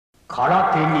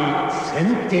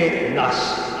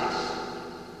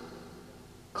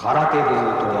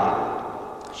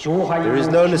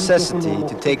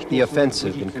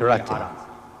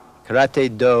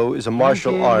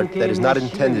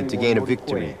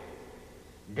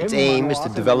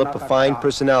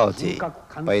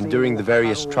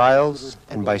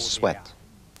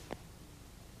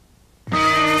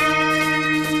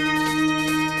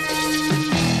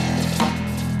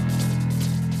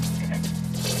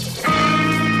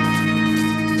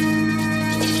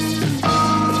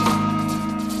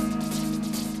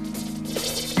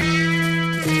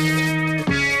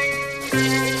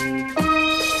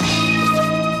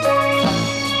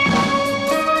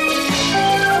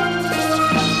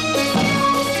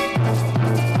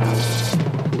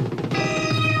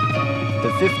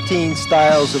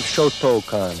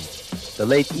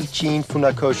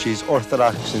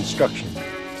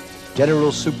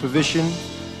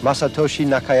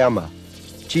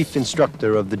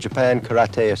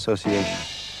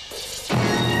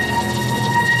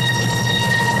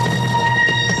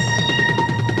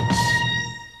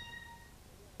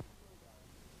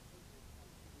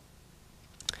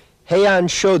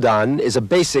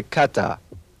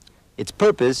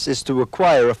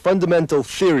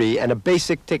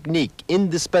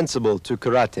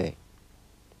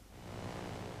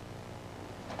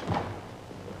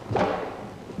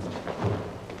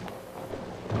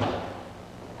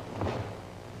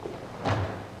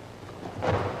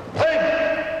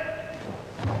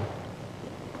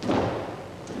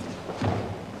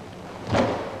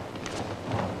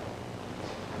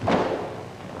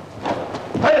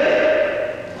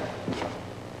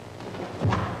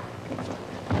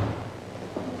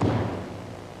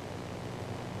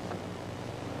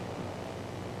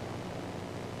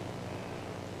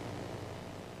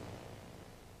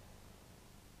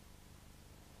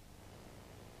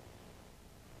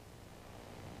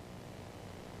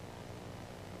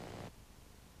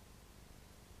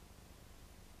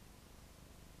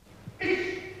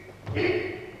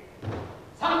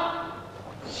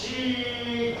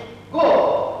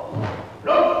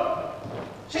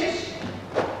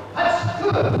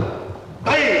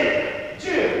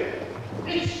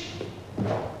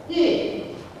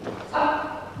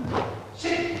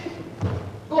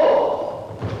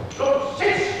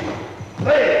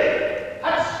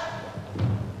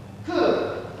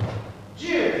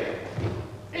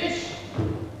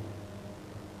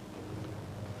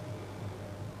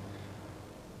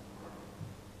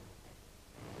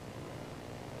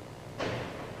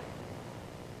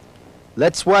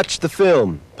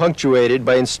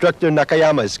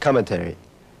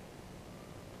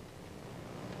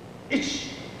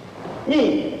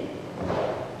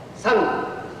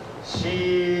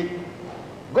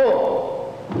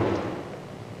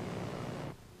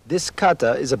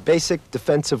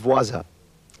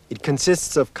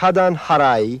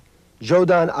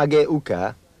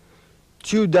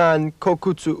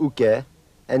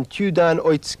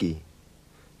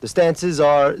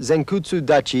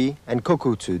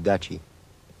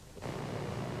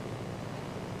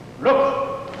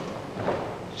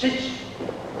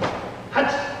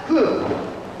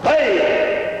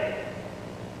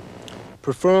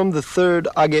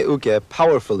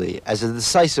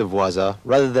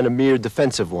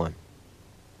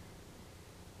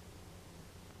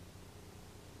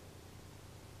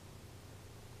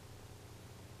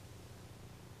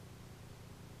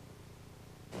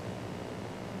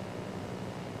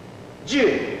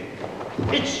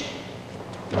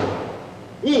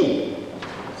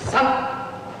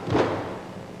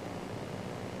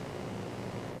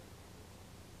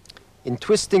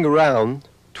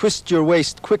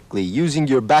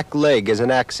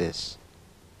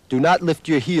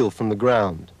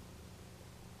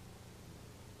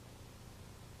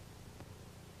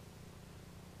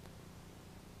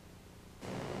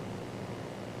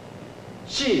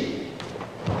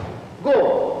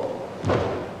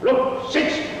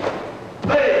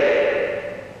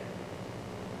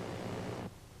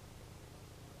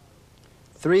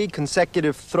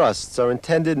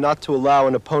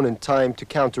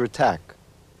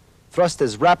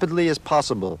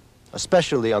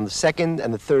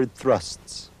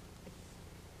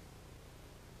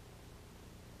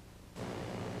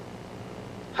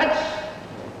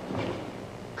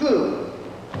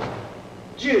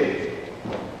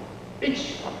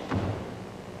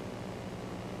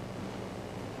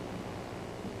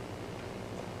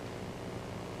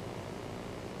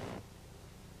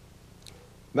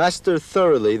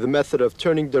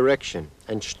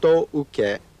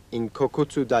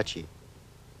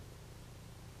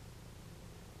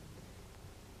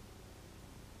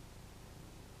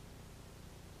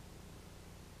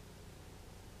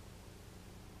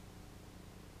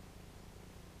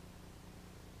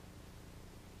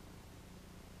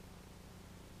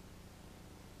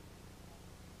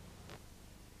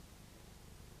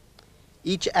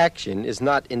Each action is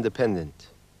not independent.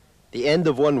 The end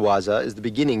of one waza is the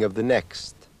beginning of the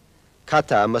next.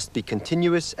 Kata must be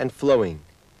continuous and flowing,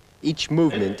 each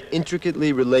movement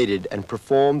intricately related and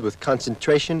performed with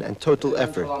concentration and total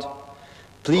effort.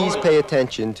 Please pay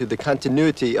attention to the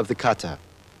continuity of the kata.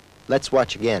 Let's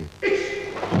watch again.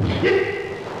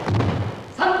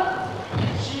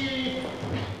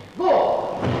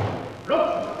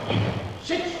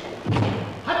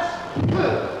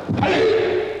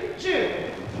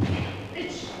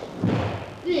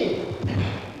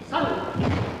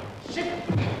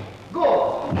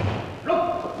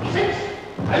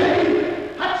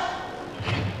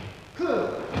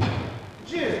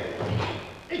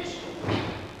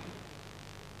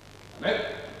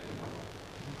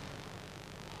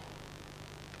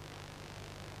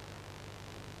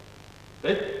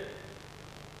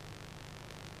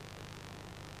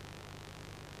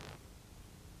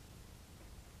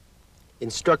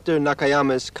 Instructor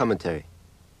Nakayama's commentary.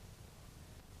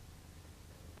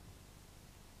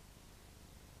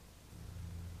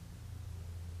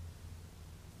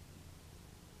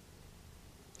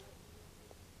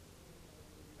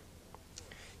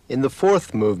 In the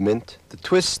fourth movement, the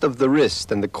twist of the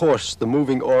wrist and the course the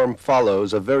moving arm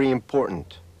follows are very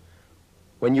important.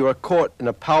 When you are caught in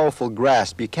a powerful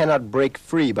grasp, you cannot break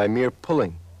free by mere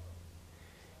pulling.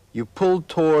 You pull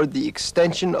toward the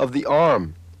extension of the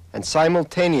arm and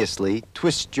simultaneously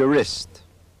twist your wrist.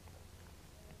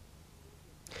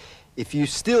 If you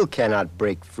still cannot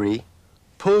break free,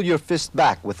 pull your fist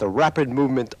back with a rapid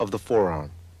movement of the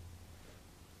forearm.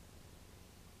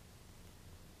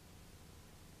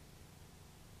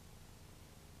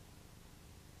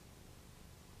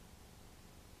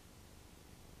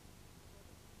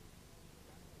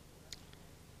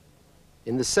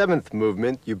 In the seventh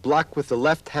movement, you block with the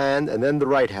left hand and then the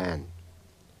right hand.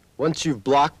 Once you've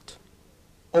blocked,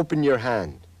 open your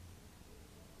hand.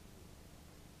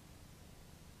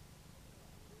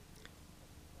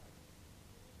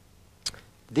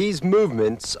 These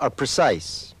movements are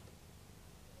precise.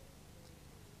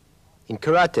 In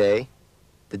karate,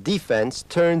 the defense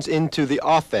turns into the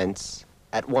offense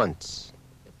at once.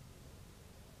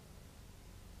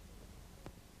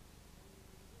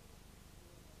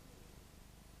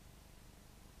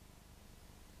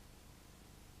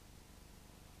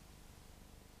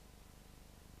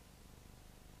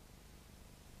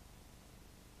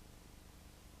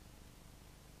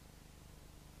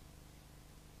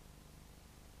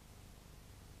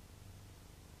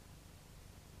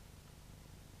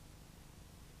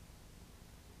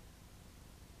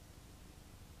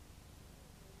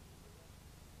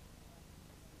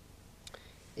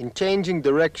 In changing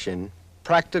direction,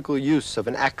 practical use of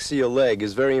an axial leg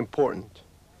is very important.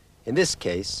 In this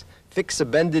case, fix a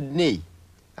bended knee,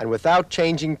 and without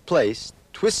changing place,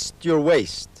 twist your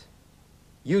waist,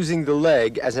 using the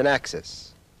leg as an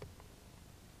axis.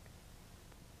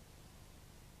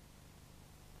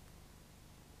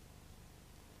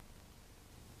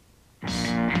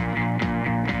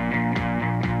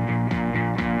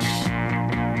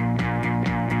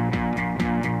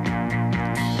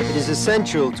 It is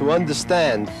essential to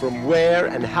understand from where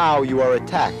and how you are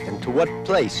attacked and to what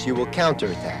place you will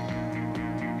counterattack.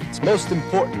 It's most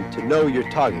important to know your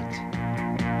target.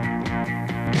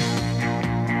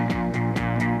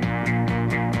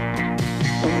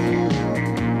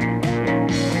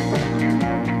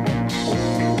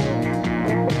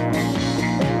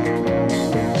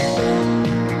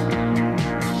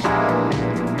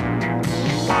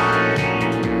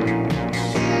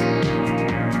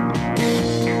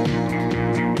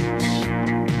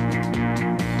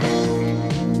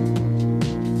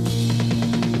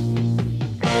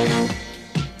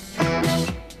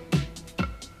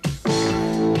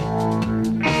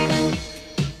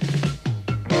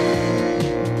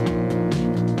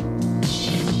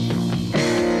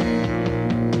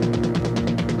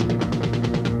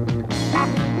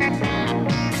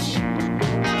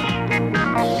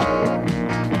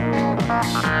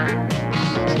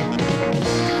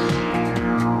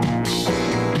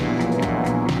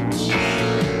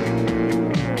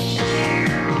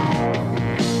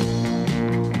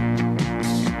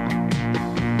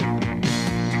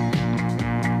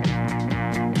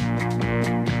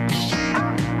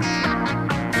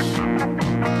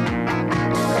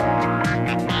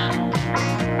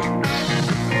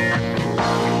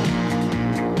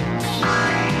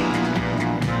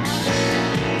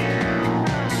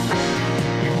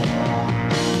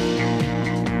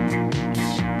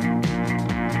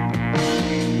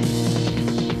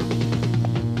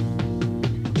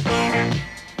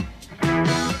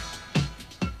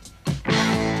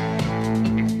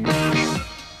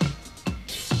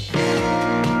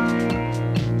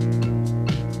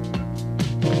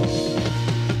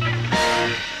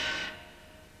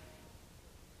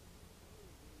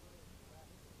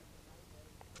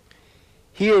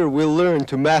 Here we'll learn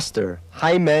to master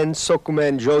Heimen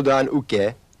Sokumen Jodan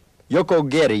Uke, Yoko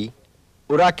Geri,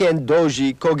 Uraken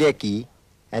Doji Kogeki,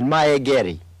 and Mae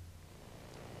Geri.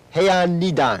 Heian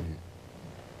Nidan.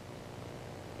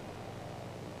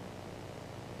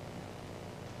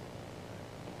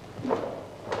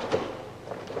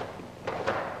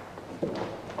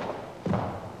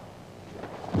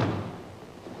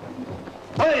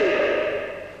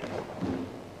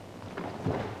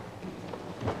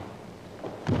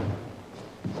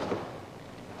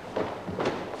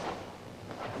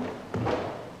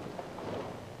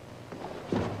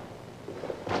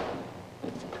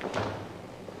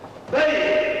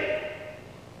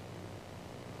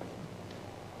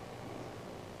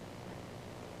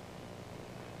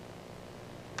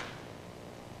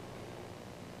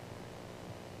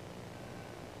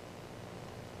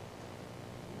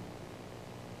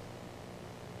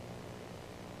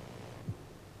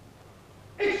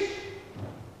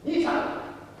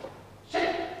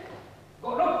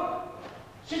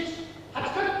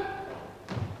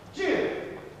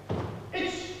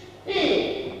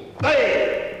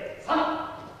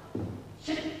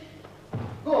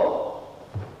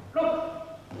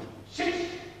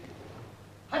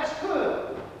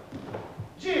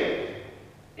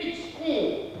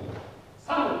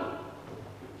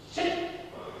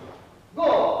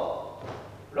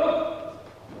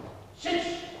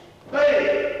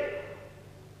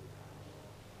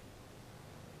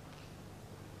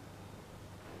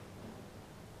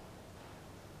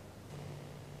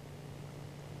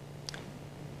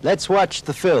 Let's watch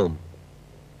the film.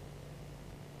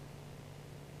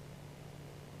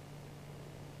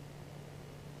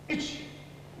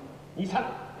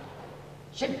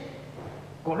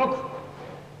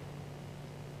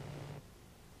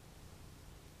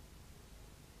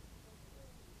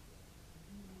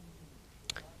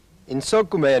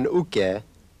 Sokumen Uke,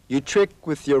 you trick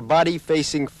with your body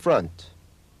facing front,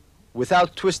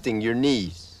 without twisting your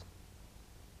knees.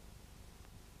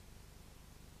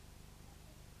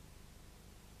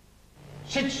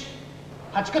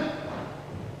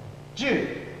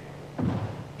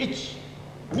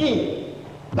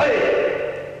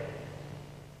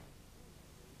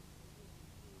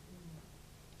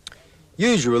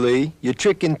 you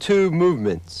trick in 2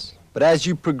 movements, but as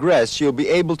you progress, you'll be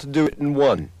able to do it in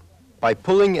 1, by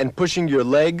pulling and pushing your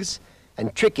legs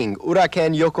and tricking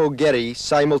Uraken Yoko Geri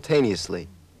simultaneously.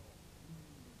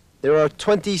 There are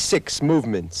 26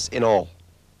 movements in all.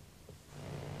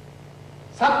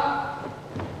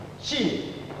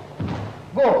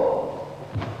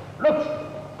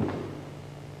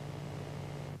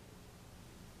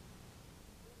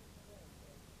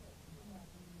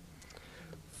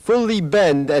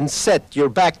 bend and set your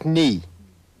back knee.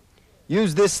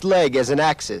 Use this leg as an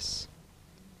axis.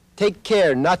 Take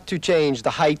care not to change the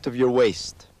height of your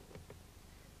waist.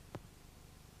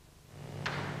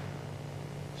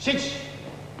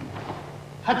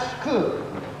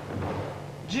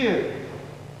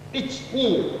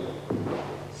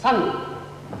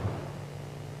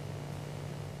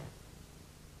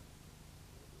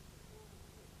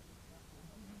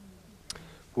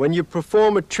 you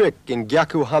perform a trick in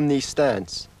Gyaku Hamni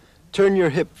stance, turn your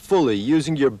hip fully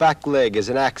using your back leg as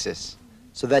an axis,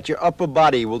 so that your upper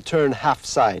body will turn half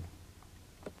side.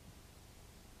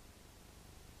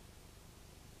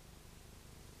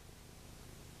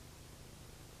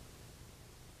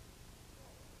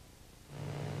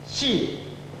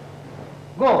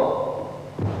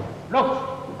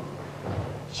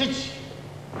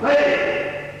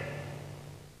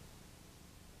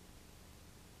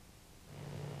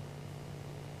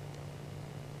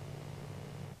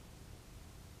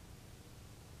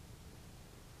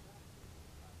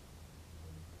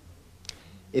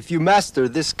 you master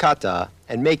this kata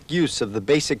and make use of the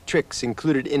basic tricks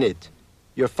included in it,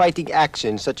 your fighting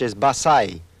action, such as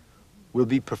basai, will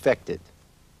be perfected.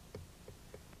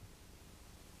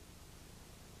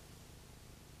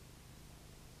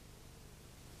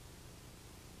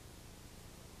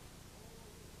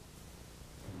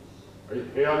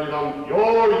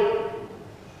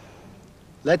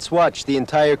 Let's watch the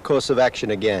entire course of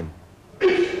action again.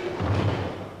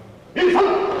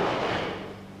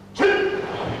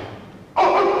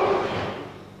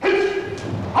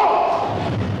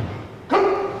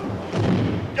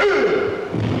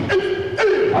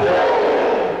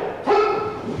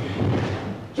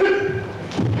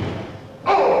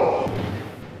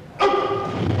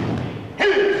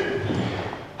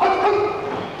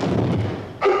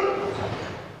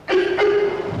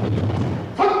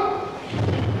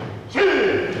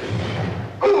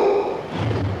 5、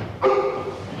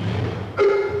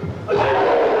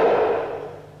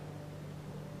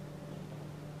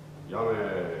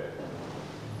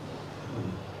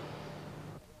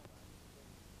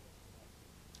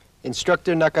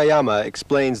Instructor Nakayama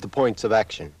explains the points of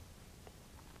action.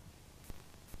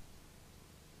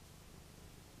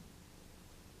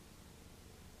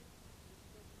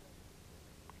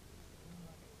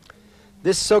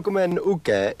 This sokumen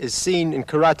uke is seen in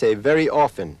karate very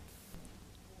often.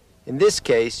 In this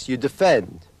case, you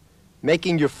defend,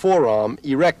 making your forearm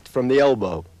erect from the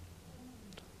elbow.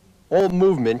 All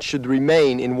movement should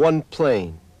remain in one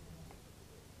plane.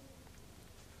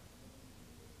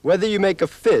 Whether you make a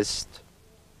fist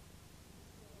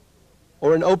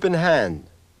or an open hand,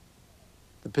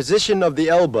 the position of the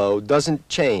elbow doesn't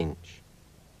change.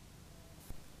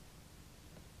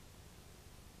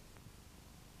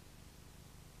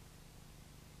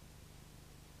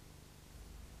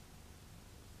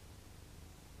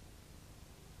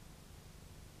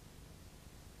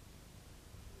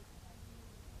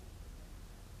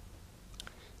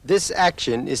 This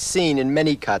action is seen in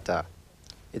many kata.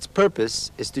 Its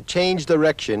purpose is to change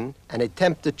direction and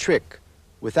attempt a trick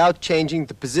without changing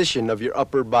the position of your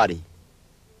upper body.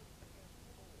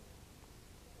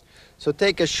 So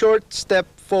take a short step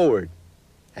forward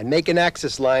and make an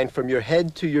axis line from your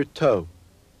head to your toe.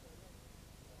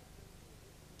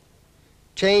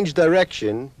 Change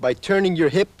direction by turning your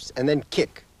hips and then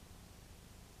kick.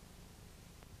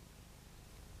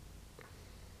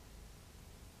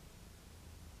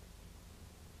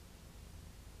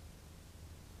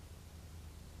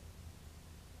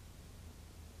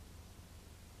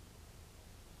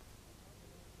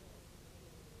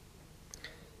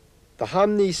 The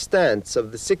hamni stance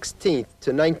of the 16th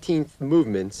to 19th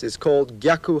movements is called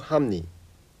gyaku hamni.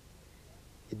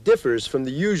 It differs from the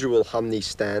usual hamni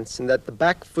stance in that the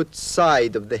back foot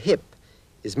side of the hip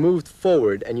is moved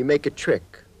forward and you make a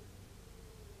trick.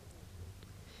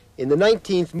 In the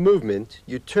 19th movement,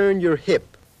 you turn your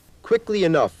hip quickly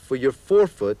enough for your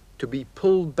forefoot to be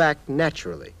pulled back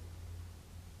naturally.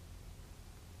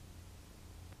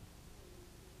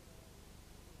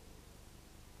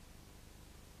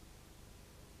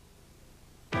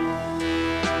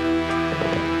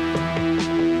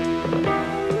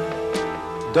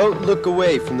 Don't look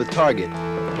away from the target.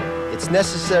 It's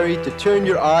necessary to turn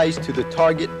your eyes to the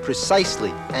target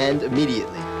precisely and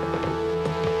immediately.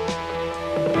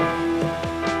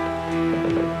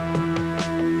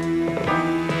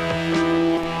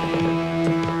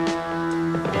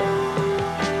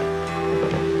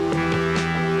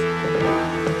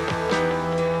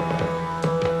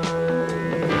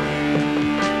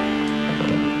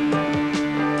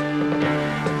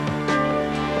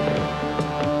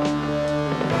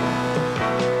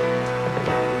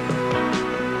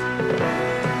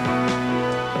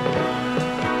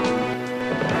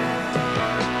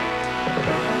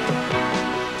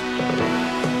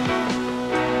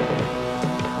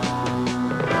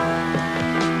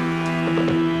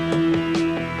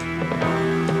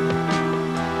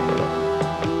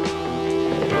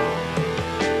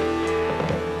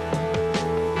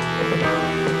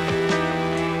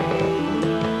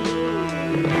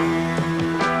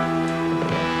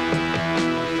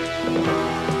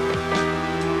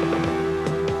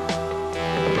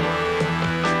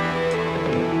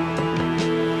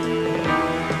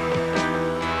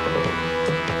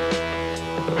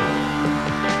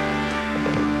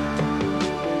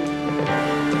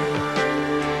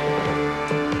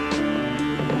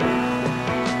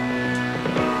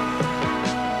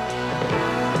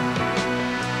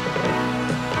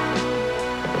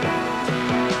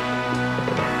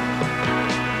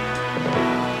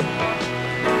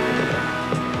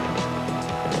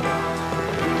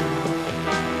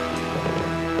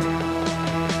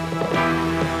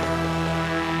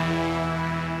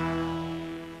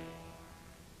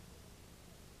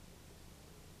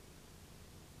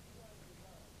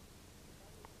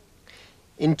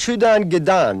 In Chudan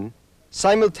Gedan,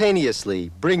 simultaneously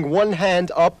bring one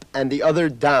hand up and the other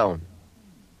down.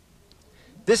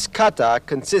 This kata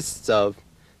consists of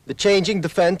the changing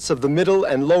defense of the middle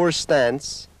and lower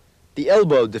stance, the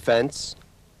elbow defense,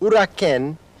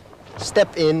 uraken,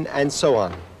 step in, and so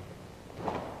on.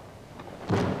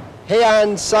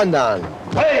 Heian Sandan.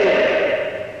 Hey!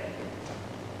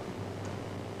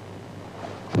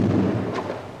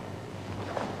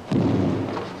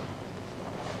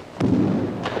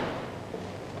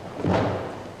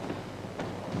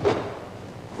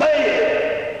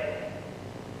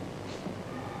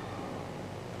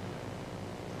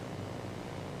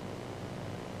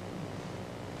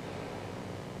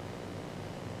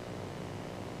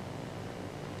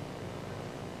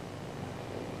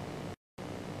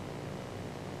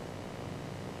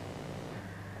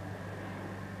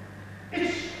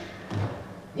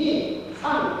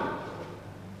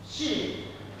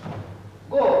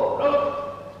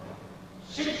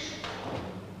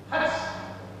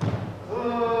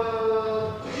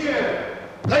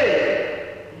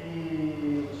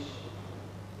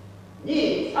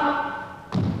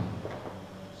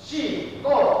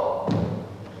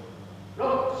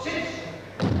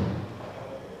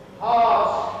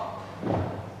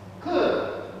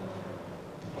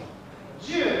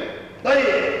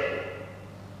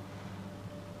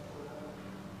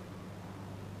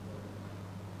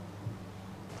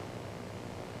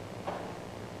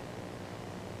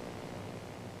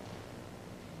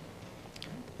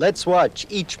 Let's watch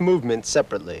each movement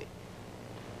separately.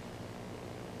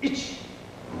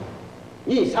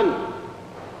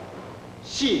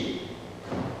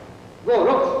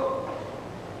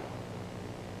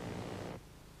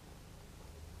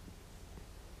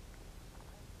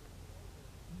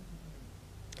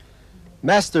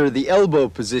 the elbow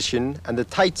position and the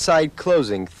tight side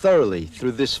closing thoroughly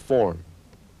through this form.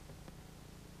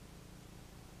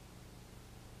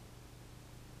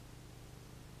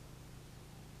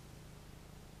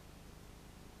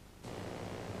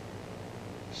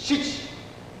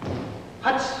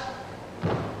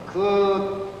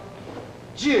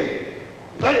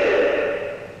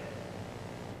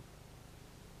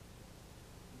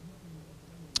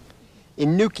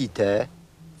 Nukite,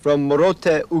 from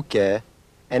Morote Uke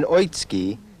and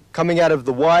Oitsuki, coming out of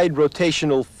the wide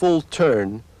rotational full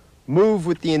turn, move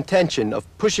with the intention of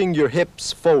pushing your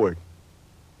hips forward.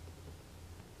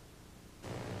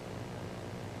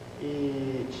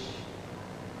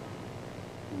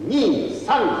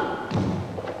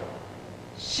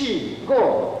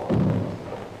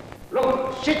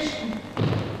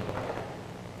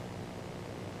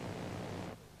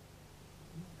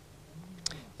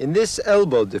 this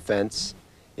elbow defense,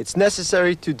 it's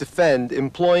necessary to defend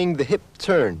employing the hip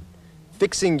turn,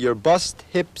 fixing your bust,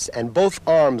 hips, and both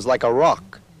arms like a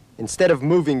rock, instead of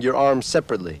moving your arms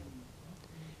separately.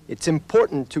 It's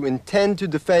important to intend to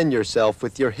defend yourself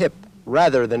with your hip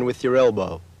rather than with your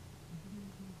elbow.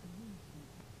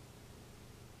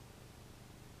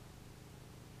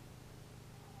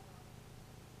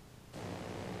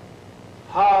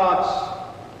 Hearts,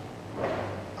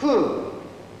 coup,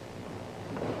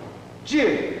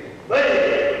 Jill.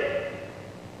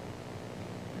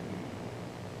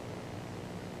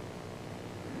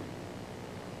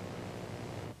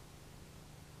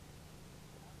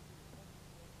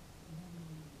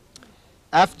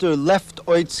 After left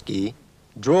oitsuki,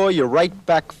 draw your right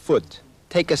back foot,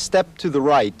 take a step to the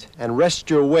right, and rest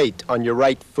your weight on your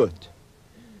right foot.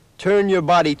 Turn your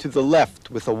body to the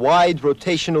left with a wide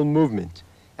rotational movement,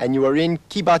 and you are in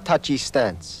kibatachi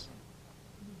stance.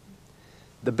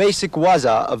 The basic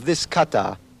waza of this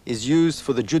kata is used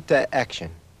for the jute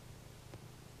action.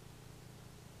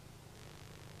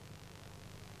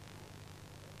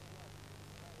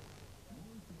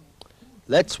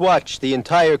 Let's watch the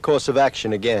entire course of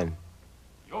action again.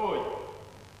 1、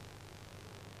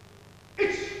2、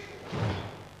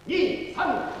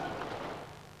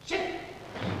3、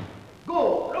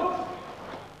4、5、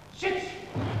6、7、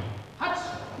8、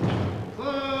9、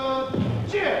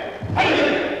10。はい。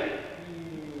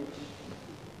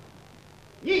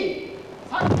1、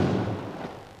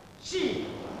2、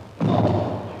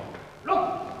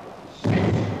3、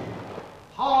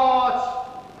4、5、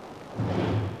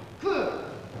6、7、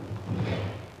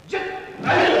8、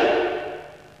9、10。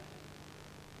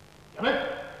や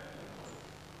め。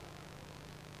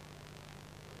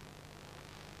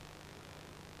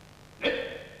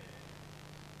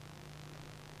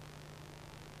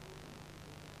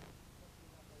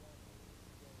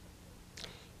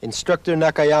Instructor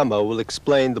Nakayama will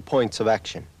explain the points of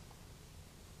action.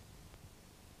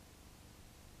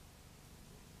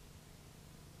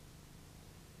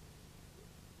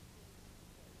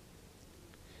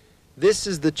 This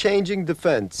is the changing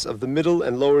defense of the middle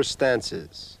and lower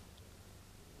stances.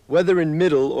 Whether in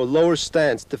middle or lower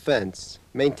stance defense,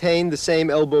 maintain the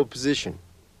same elbow position.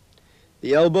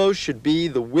 The elbow should be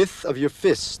the width of your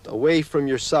fist away from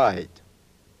your side.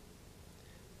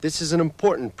 This is an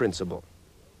important principle.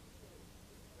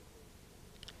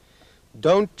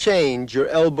 Don't change your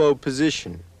elbow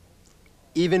position,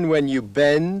 even when you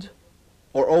bend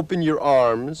or open your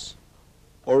arms,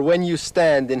 or when you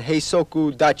stand in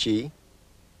heisoku dachi,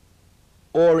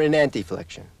 or in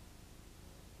anti-flexion.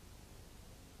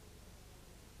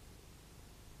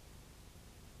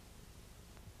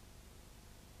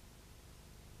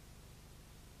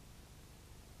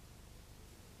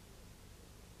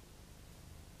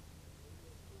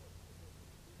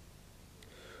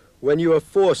 When you are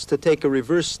forced to take a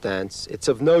reverse stance, it's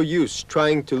of no use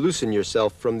trying to loosen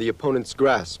yourself from the opponent's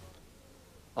grasp.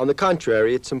 On the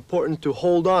contrary, it's important to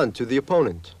hold on to the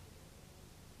opponent.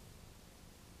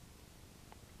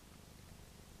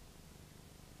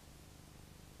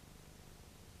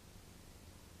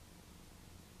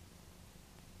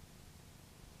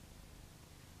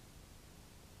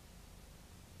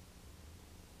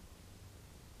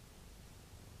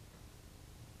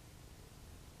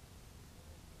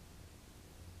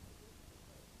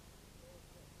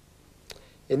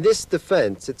 In this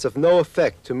defense, it's of no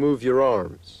effect to move your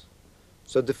arms.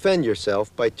 So defend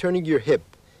yourself by turning your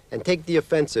hip and take the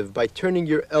offensive by turning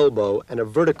your elbow and a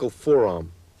vertical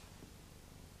forearm.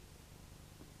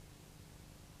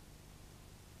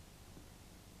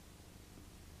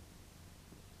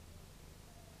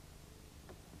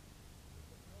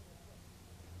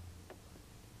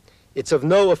 It's of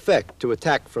no effect to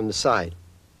attack from the side.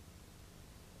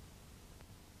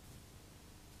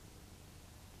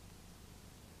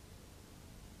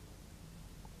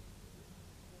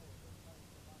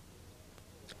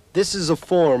 This is a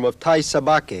form of Tai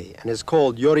Sabake and is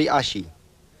called Yori Ashi.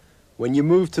 When you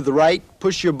move to the right,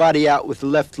 push your body out with the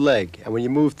left leg, and when you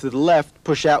move to the left,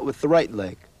 push out with the right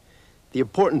leg. The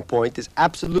important point is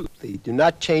absolutely do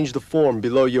not change the form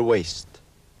below your waist.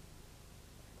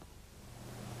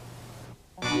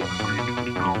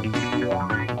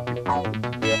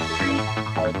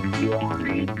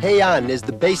 Heian is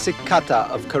the basic kata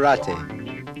of karate.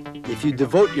 If you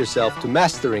devote yourself to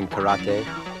mastering karate,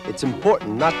 it's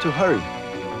important not to hurry.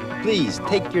 Please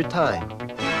take your time.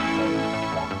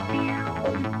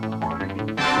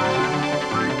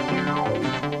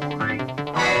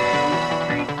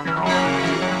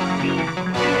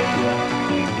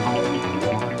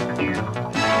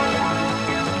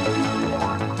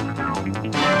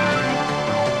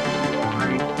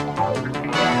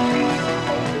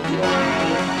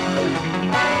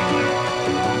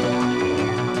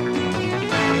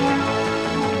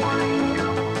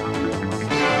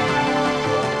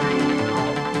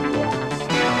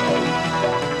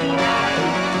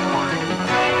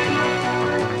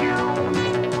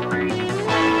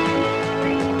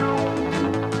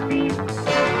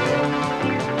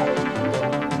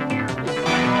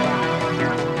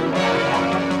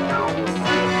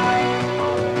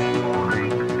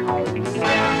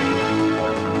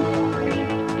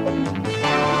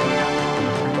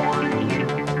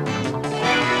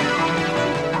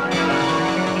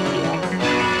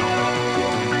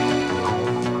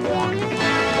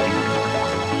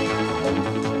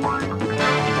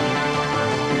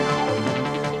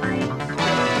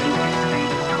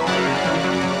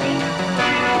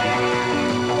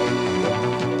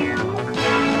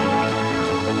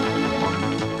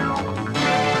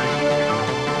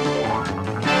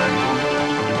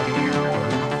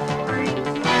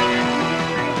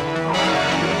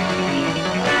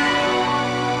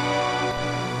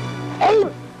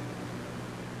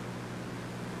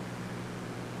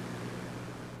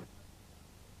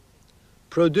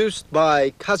 Produced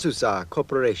by Kazusa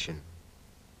Corporation.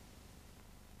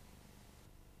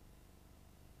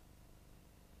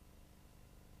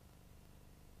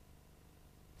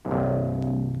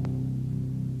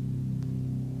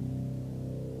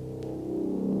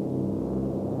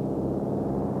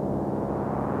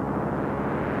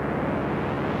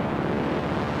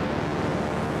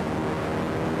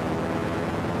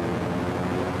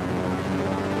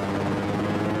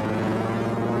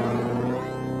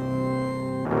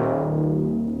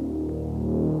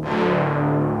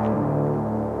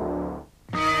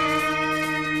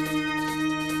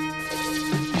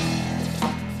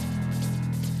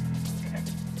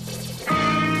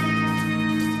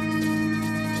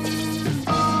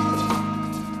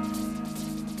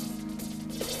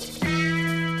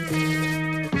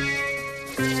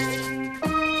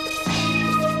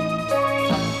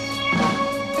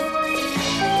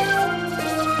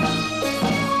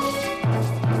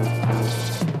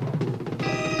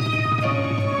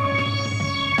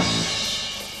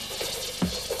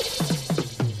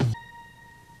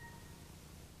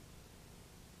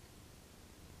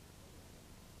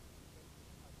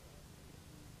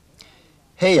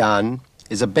 Heian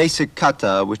is a basic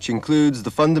kata which includes the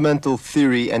fundamental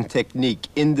theory and technique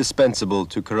indispensable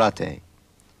to karate.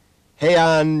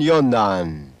 Heian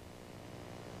Yondan.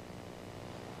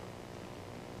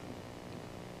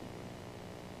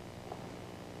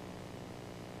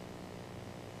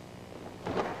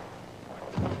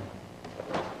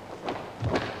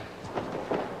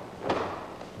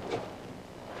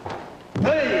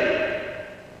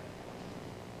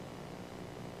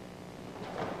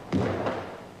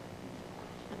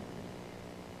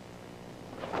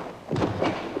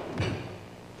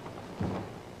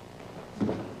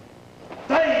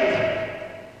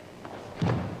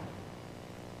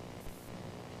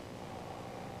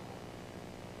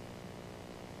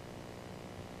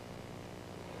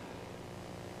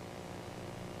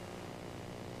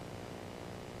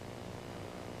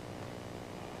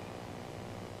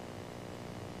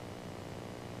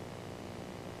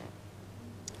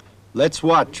 Let's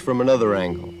watch from another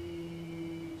angle.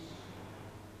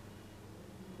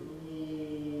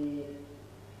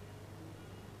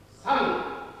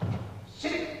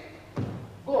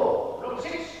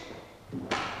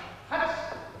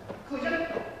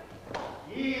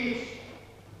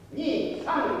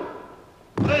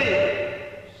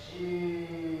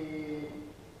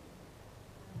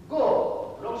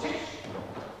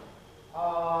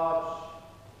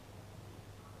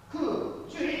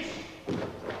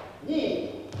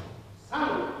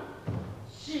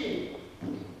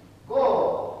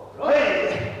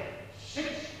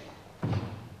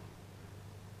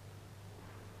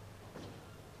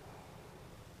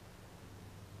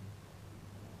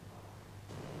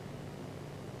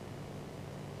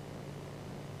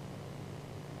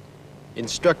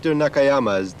 Instructor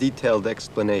Nakayama's detailed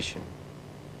explanation.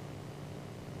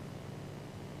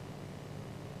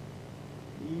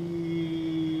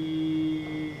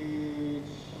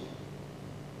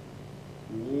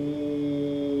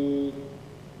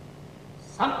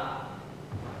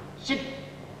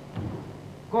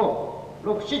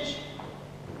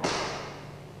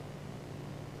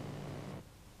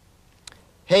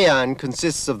 Heian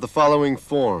consists of the following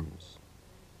forms: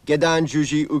 Gedan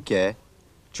Juji Uke,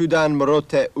 Chudan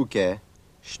Morote Uke,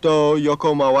 Shito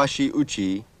Yokomawashi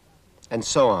Uchi, and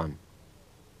so on.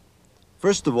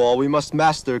 First of all, we must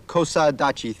master Kosa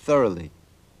Dachi thoroughly.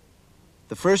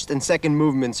 The first and second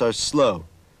movements are slow,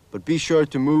 but be sure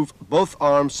to move both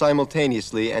arms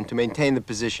simultaneously and to maintain the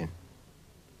position.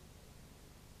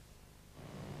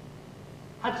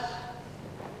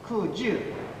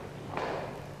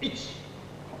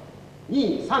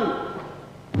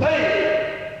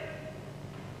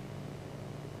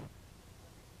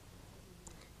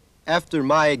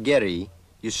 Mae-geri,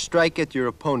 you strike at your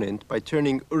opponent by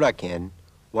turning uraken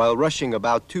while rushing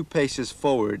about 2 paces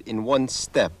forward in one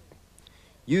step.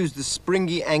 Use the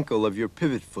springy ankle of your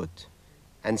pivot foot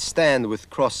and stand with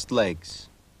crossed legs.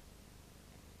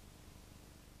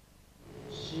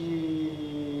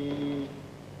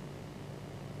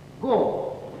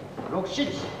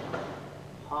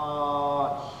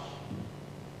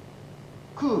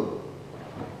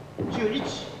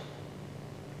 4、5、6、7、8、9、11。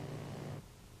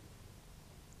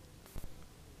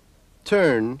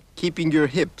 Turn, keeping your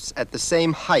hips at the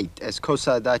same height as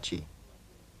Kosadachi.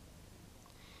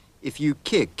 If you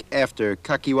kick after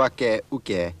kakiwake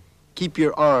uke, keep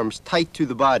your arms tight to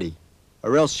the body,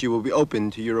 or else you will be open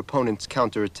to your opponent's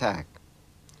counterattack.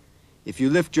 If you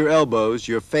lift your elbows,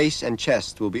 your face and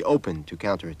chest will be open to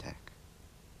counterattack.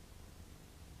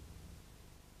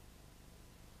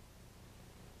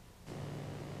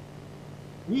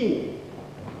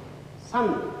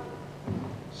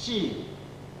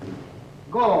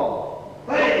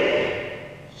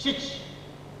 2、3、4、5、7。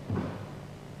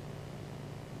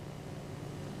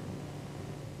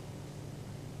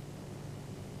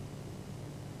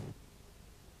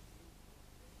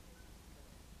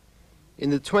 In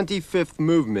the 25th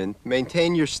movement,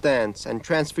 maintain your stance and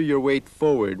transfer your weight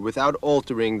forward without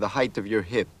altering the height of your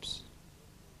hips.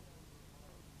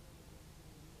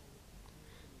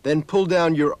 Then pull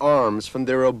down your arms from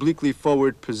their obliquely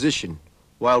forward position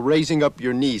while raising up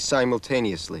your knees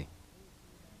simultaneously.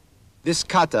 This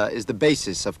kata is the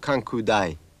basis of Kanku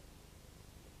Dai.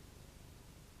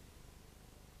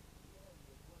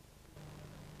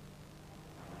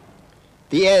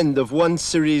 The end of one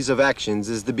series of actions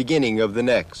is the beginning of the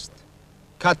next.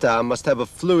 Kata must have a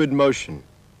fluid motion.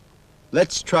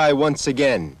 Let's try once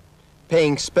again,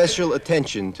 paying special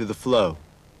attention to the flow.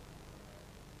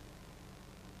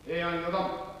 平安四段、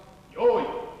用意。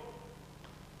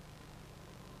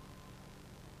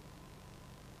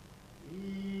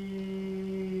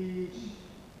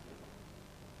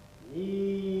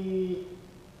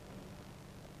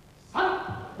1、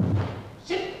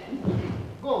2、3、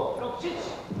4、5、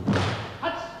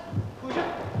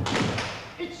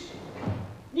6、7、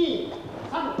8、9、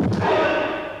10、1、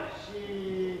2、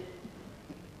3、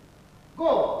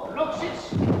4、5、6、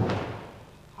7、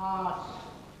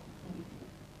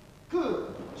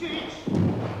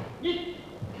8、9、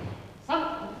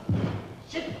11、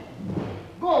2、3、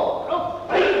4、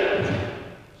5、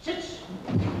6、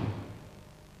7。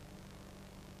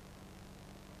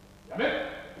や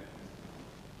め。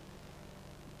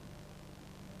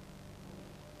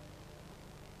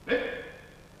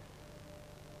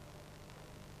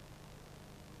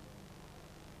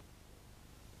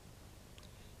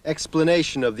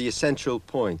Explanation of the essential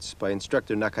points by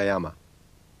Instructor Nakayama.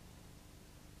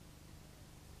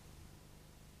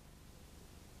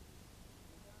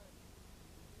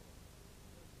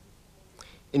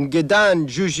 In Gedan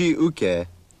Juji Uke,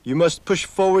 you must push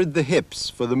forward the hips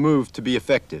for the move to be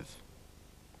effective.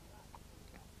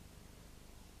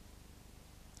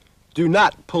 Do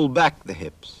not pull back the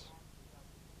hips.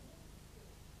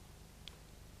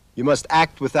 You must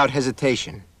act without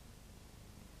hesitation.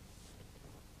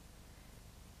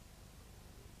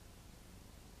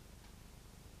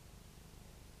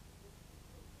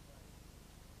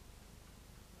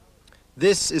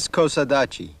 This is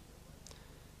Kosadachi.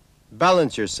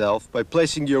 Balance yourself by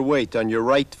placing your weight on your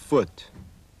right foot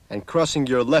and crossing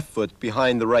your left foot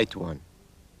behind the right one.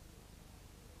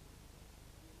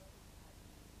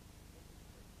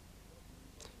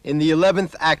 In the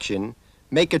 11th action,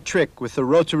 make a trick with the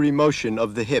rotary motion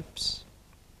of the hips.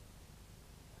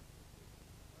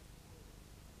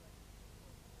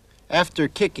 After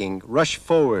kicking, rush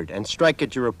forward and strike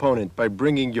at your opponent by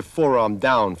bringing your forearm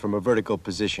down from a vertical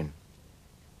position.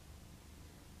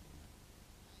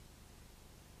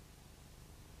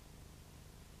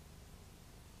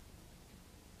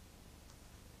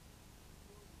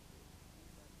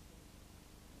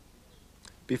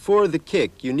 Before the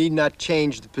kick, you need not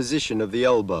change the position of the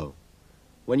elbow.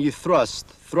 When you thrust,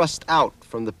 thrust out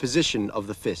from the position of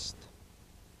the fist.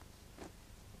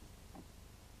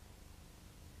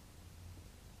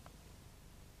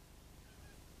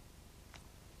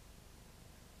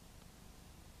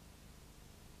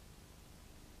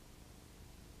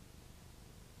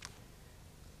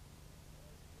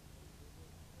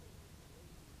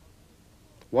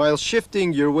 While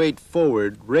shifting your weight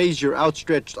forward, raise your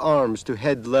outstretched arms to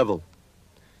head level.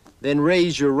 Then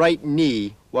raise your right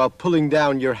knee while pulling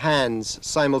down your hands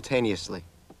simultaneously.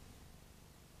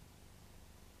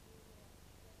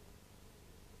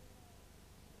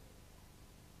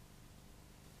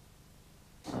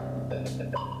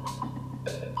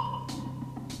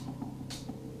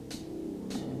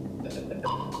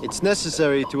 It's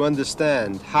necessary to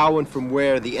understand how and from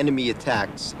where the enemy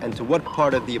attacks and to what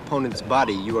part of the opponent's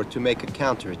body you are to make a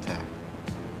counterattack.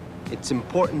 It's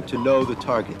important to know the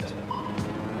target.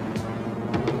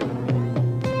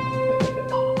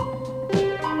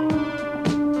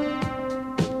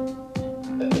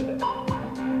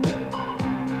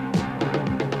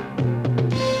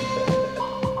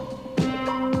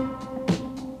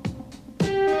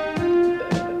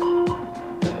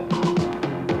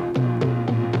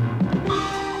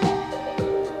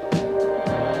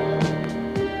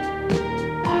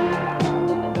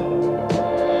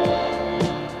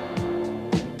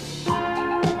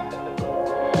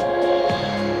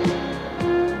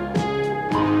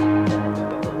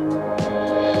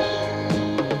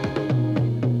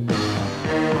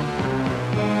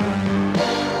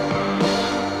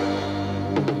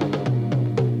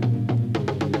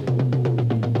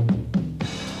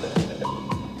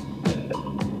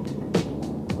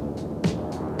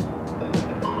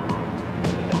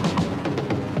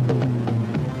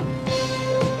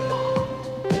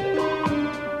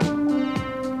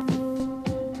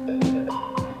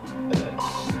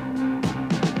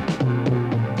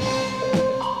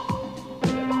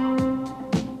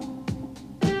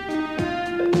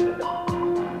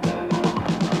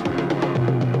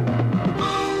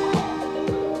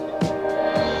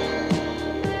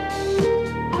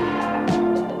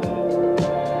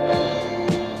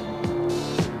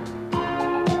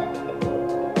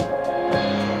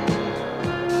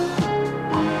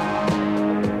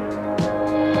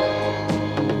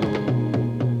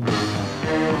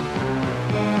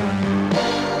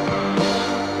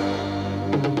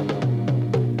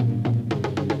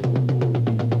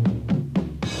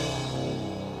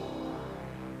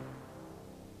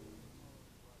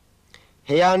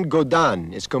 Heian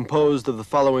Godan is composed of the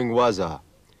following waza: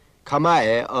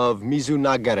 Kamae of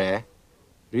Mizunagare,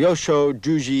 Ryosho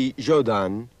Juji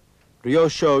Jodan,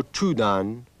 Ryosho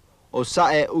Chudan,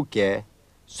 Osae Uke,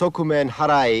 Sokumen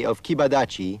Harai of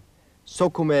Kibadachi,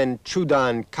 Sokumen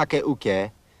Chudan Kake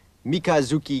Uke,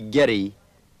 Mikazuki Geri,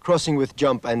 crossing with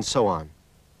jump, and so on.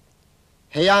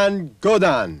 Heian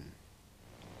Godan.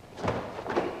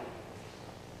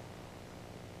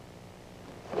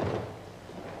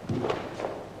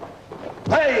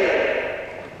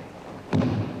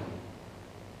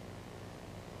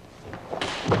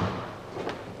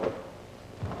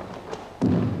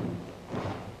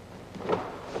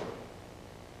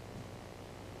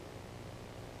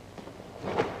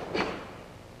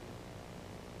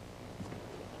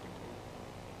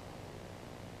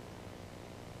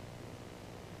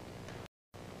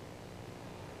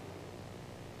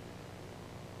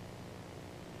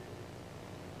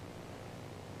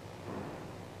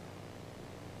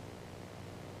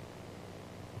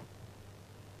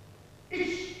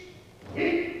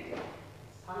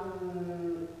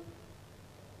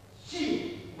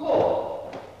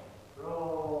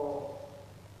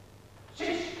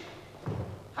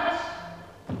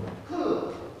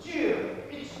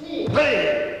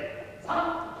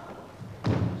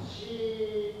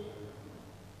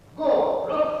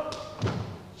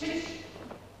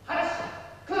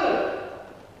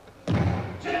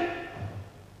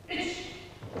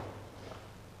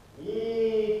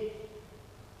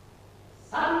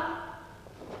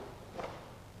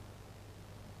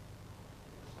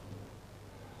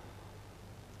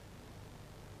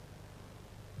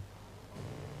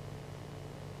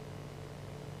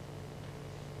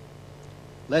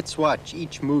 Let's watch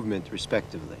each movement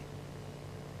respectively.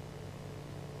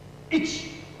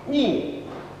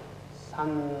 1、2、3、4、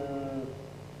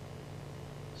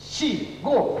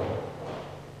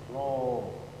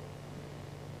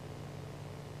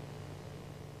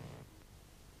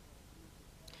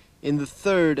4、5、In the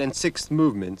third and sixth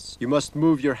movements, you must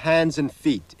move your hands and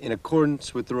feet in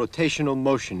accordance with the rotational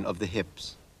motion of the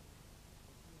hips.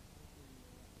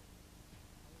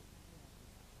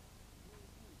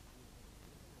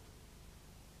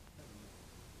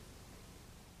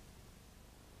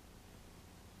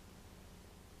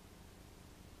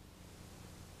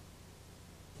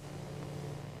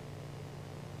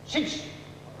 Six,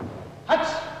 8、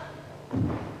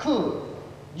9、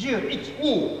11、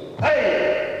2、はい。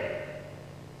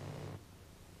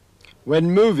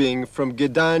When moving from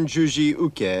Gedan Juji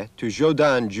Uke to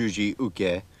Shodan Juji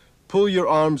Uke, pull your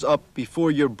arms up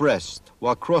before your breast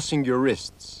while crossing your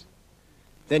wrists.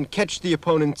 Then catch the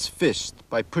opponent's fist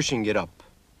by pushing it up.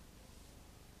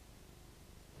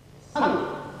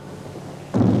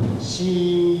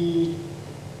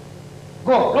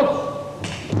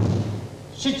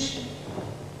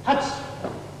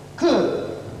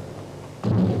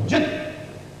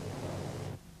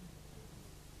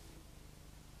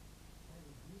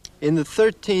 the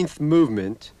 13th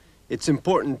movement, it's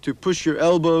important to push your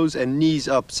elbows and knees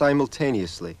up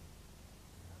simultaneously.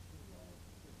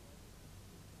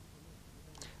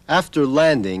 After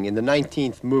landing in the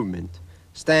 19th movement,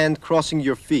 stand crossing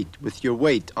your feet with your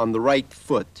weight on the right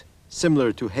foot,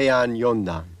 similar to Heian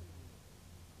Yondan.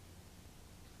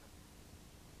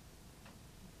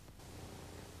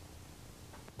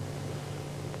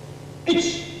 One,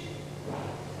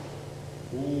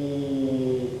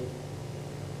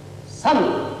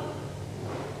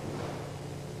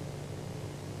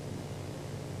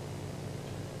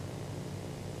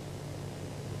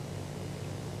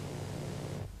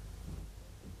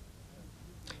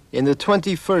 the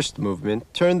 21st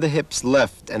movement, turn the hips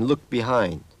left and look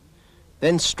behind.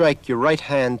 Then strike your right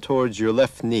hand towards your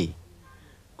left knee.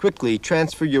 Quickly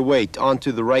transfer your weight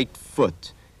onto the right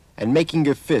foot, and making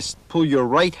a fist, pull your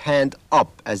right hand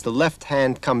up as the left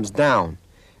hand comes down,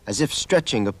 as if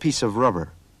stretching a piece of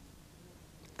rubber.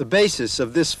 The basis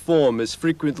of this form is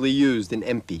frequently used in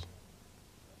empi.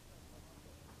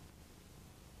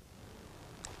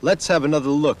 Let's have another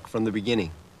look from the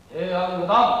beginning. 平安五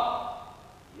段、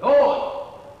用意。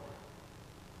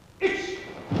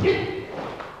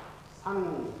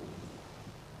1、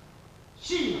2、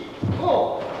3、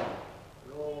4、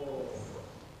5、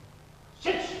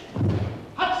6、7、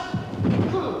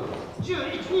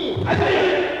8、9、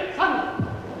11、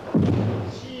2、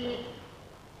3、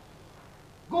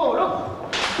4、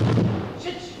5、6、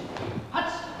7、8、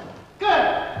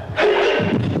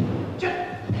9、10、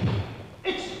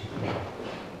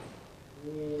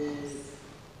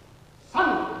1、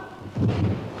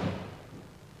3、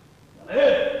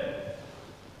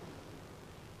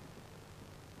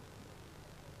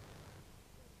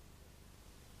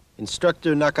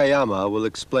Instructor Nakayama will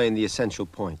explain the essential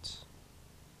points.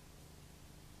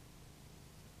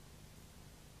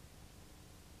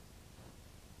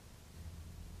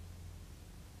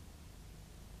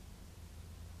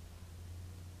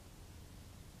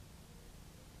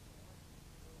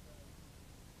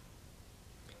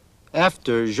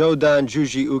 After Shodan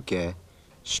Juji Uke,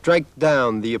 strike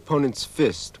down the opponent's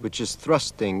fist, which is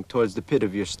thrusting towards the pit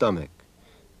of your stomach.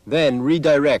 Then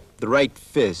redirect the right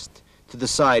fist to the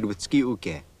side with Tsuki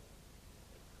Uke.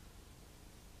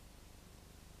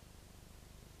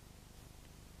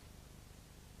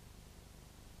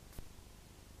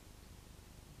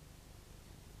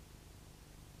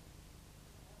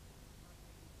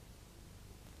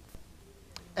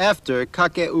 After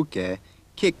Kake Uke,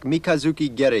 kick Mikazuki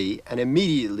Geri and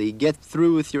immediately get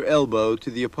through with your elbow to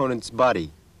the opponent's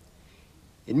body.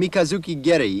 In Mikazuki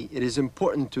Geri, it is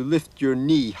important to lift your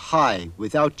knee high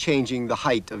without changing the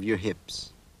height of your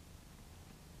hips.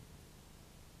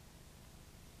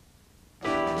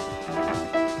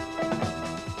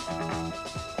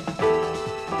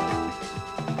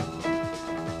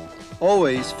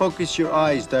 Always focus your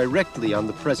eyes directly on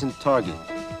the present target,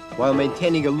 while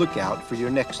maintaining a lookout for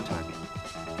your next target.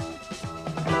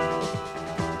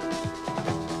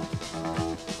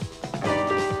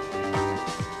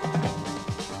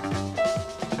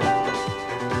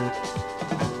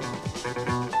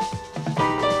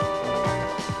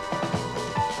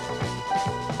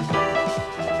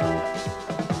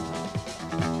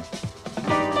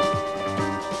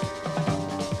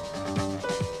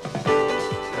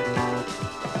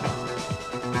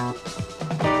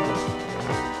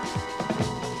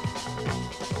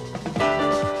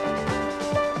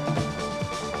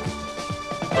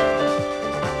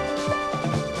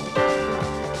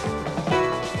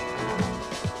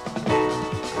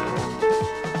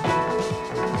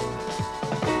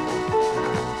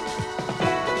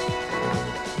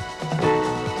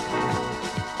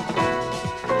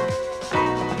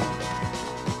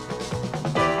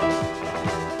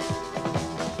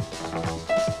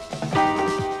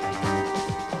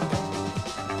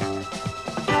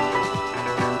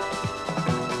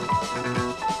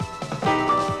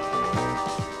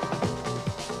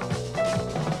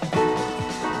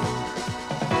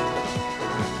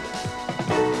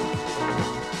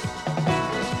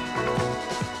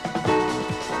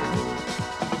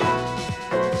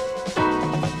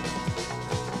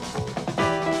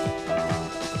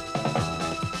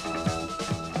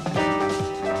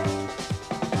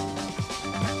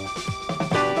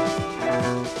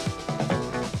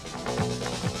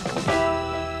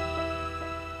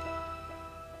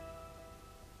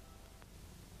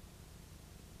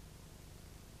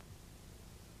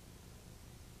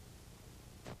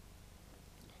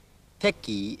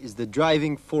 Tekki is the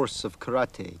driving force of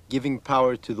karate, giving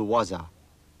power to the waza.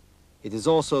 It is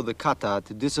also the kata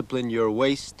to discipline your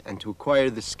waist and to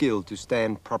acquire the skill to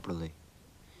stand properly.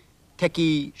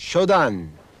 Tekki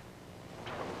Shodan.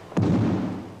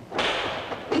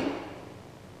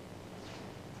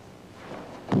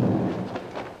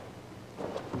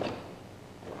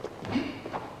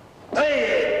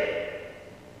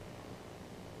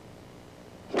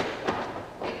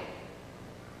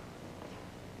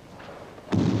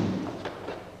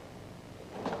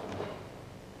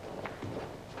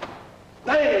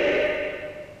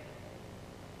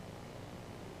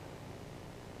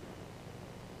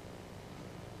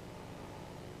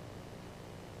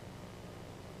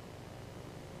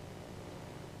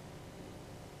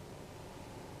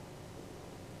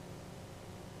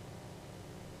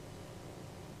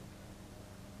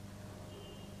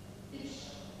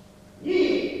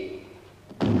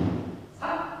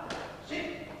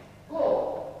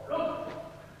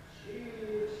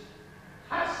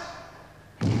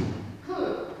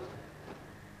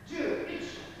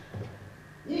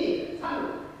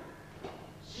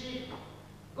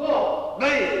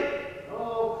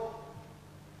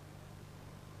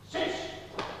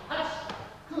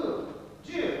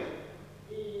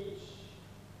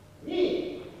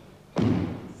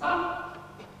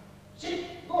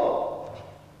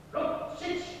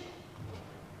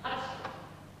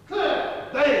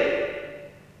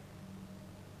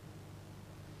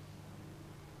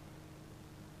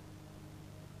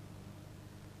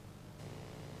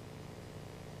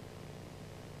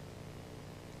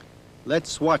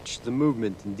 Let's watch the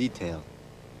movement in detail.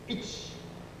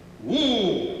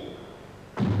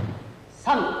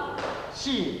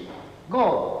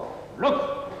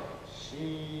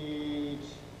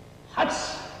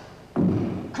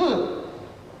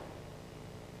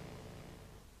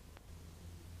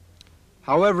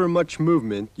 However much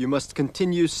movement, you must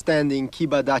continue standing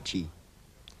kibadachi.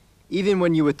 Even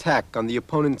when you attack on the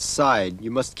opponent's side,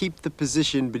 you must keep the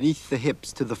position beneath the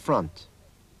hips to the front.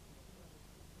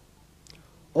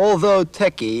 Although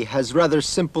Tekki has rather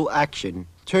simple action,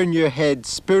 turn your head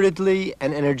spiritedly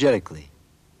and energetically.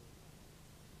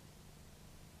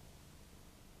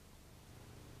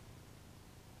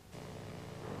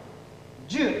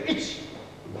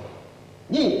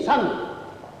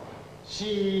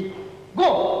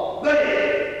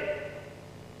 11、2、3、4、5。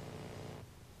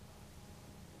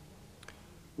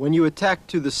 When you attack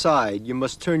to the side, you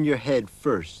must turn your head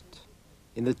first.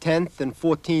 In the 10th and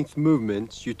 14th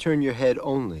movements, you turn your head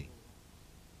only.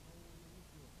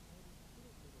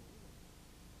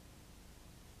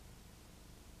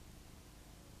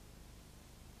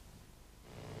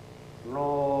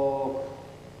 Low,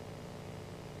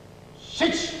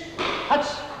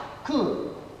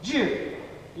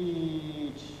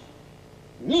 7、8、9、10、1、2、3。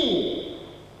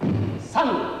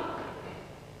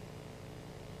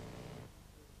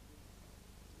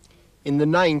 In the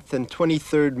 9th and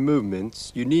 23rd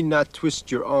movements, you need not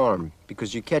twist your arm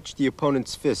because you catch the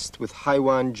opponent's fist with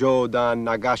Heiwan Jodan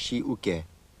Nagashi Uke.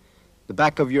 The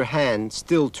back of your hand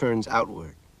still turns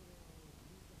outward.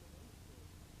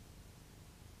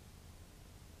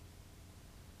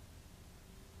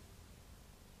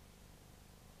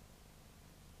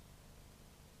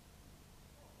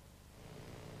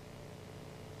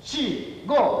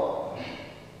 Four,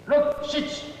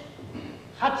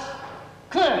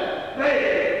 5、6、7、8、9。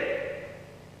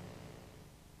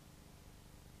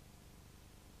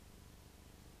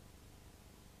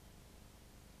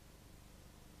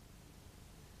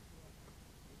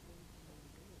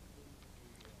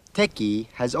 Tekki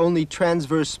has only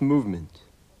transverse movement.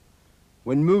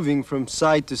 When moving from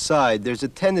side to side, there's a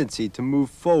tendency to move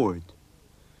forward.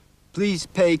 Please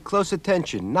pay close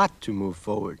attention not to move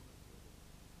forward.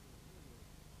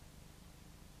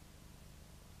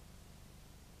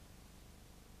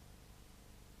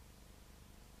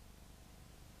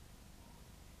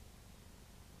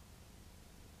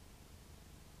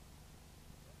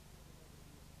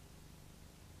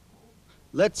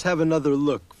 Let's have another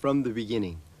look from the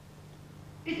beginning.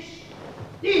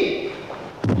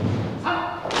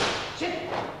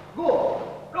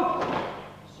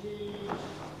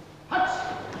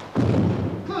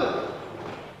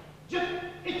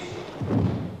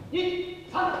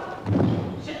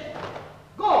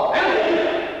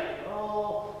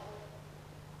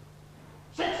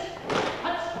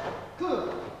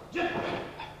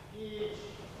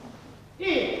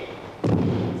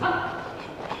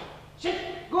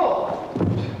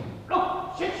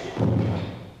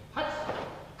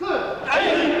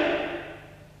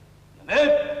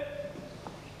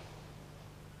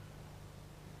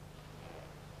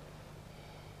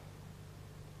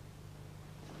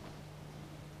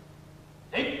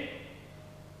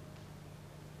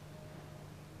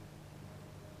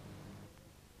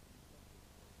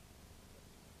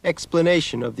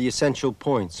 explanation of the essential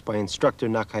points by instructor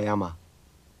Nakayama.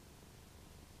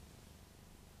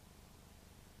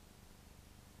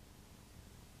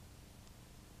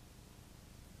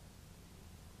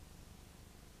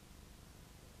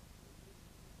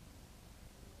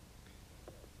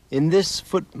 In this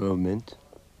foot movement,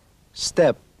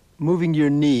 step, moving your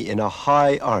knee in a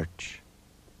high arch.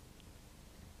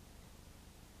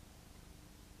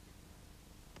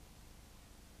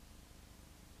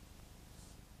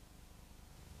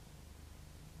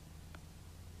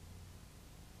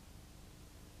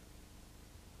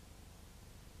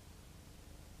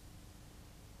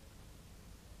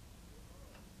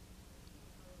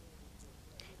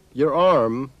 Your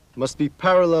arm must be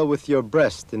parallel with your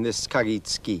breast in this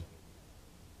kagitsuki.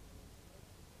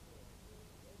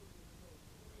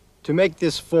 To make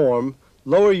this form,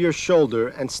 lower your shoulder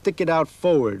and stick it out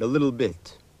forward a little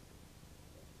bit.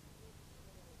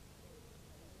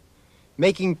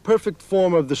 Making perfect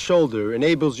form of the shoulder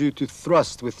enables you to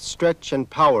thrust with stretch and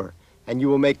power, and you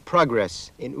will make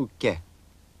progress in uke.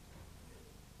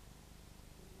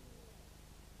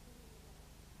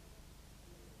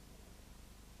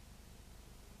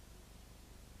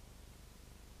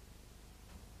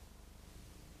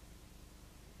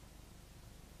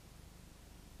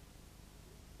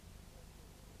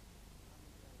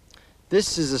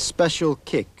 This is a special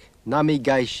kick,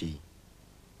 namigaishi.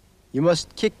 You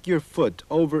must kick your foot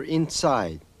over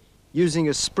inside, using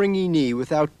a springy knee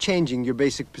without changing your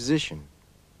basic position.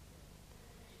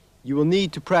 You will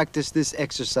need to practice this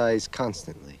exercise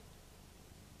constantly.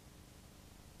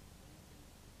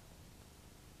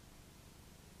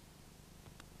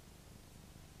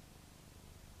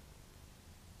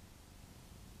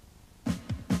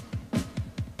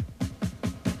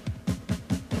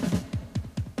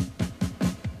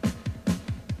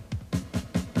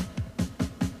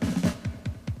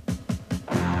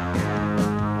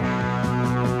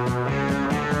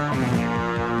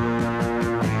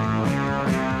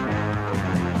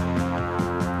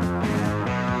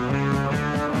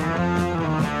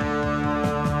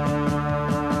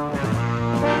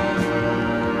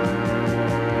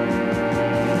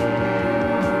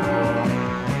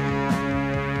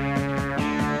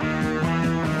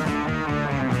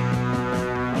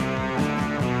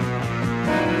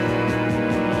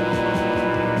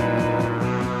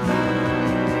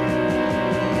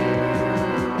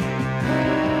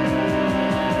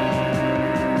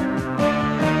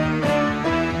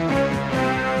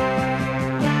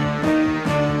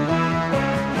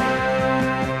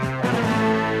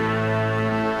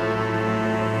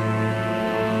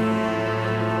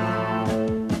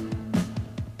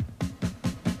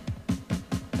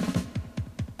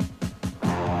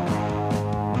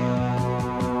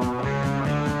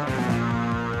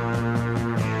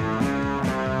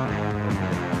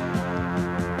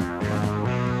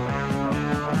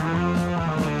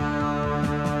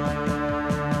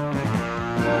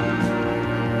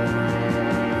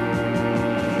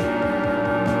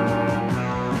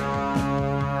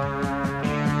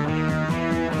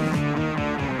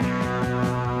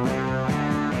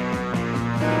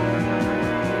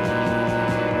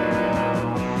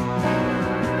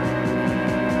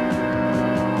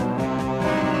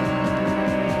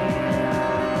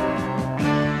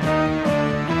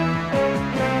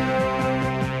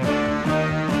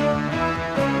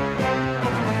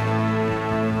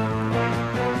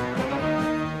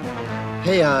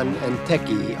 Heian and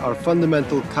Tekki are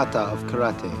fundamental kata of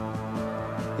karate.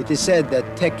 It is said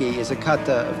that Tekki is a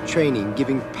kata of training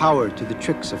giving power to the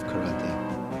tricks of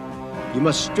karate. You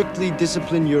must strictly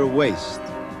discipline your waist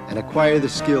and acquire the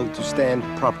skill to stand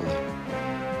properly.